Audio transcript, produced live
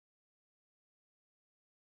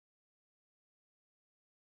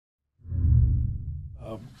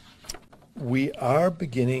We are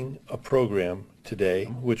beginning a program today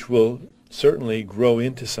which will certainly grow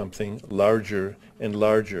into something larger and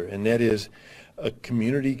larger, and that is a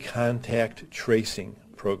community contact tracing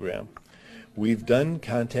program. We've done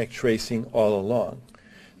contact tracing all along.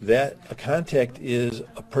 That a contact is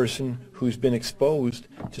a person who's been exposed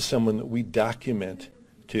to someone that we document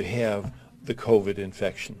to have the COVID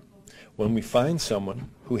infection. When we find someone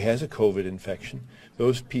who has a COVID infection,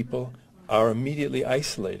 those people are immediately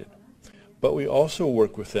isolated. But we also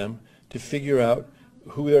work with them to figure out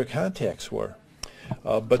who their contacts were.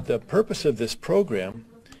 But the purpose of this program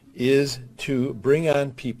is to bring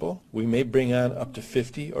on people. We may bring on up to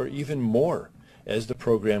 50 or even more as the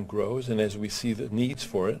program grows and as we see the needs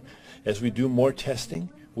for it. As we do more testing,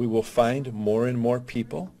 we will find more and more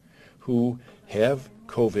people who have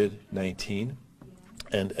COVID-19.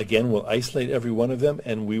 And again, we'll isolate every one of them,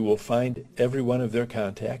 and we will find every one of their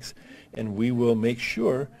contacts, and we will make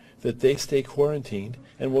sure that they stay quarantined,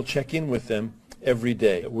 and we'll check in with them every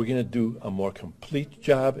day. We're going to do a more complete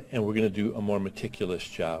job, and we're going to do a more meticulous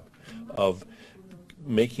job of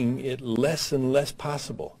making it less and less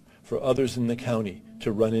possible for others in the county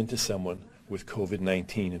to run into someone with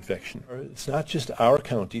COVID-19 infection. It's not just our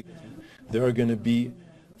county. There are going to be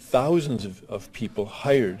thousands of people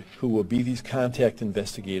hired who will be these contact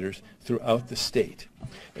investigators throughout the state.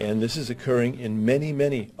 And this is occurring in many,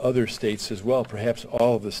 many other states as well, perhaps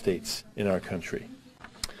all of the states in our country.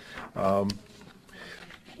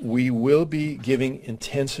 We will be giving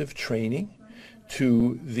intensive training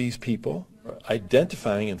to these people,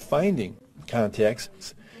 identifying and finding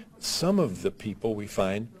contacts. Some of the people we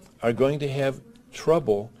find are going to have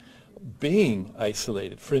trouble being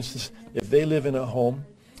isolated. For instance, if they live in a home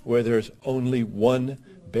where there's only one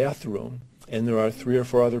bathroom and there are 3 or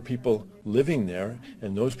 4 other people living there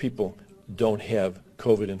and those people don't have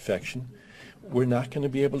COVID infection, we're not going to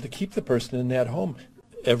be able to keep the person in that home.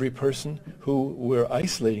 Every person who we're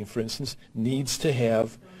isolating, for instance, needs to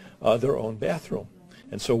have their own bathroom.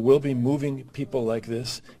 And so we'll be moving people like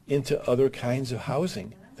this into other kinds of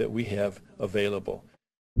housing that we have available.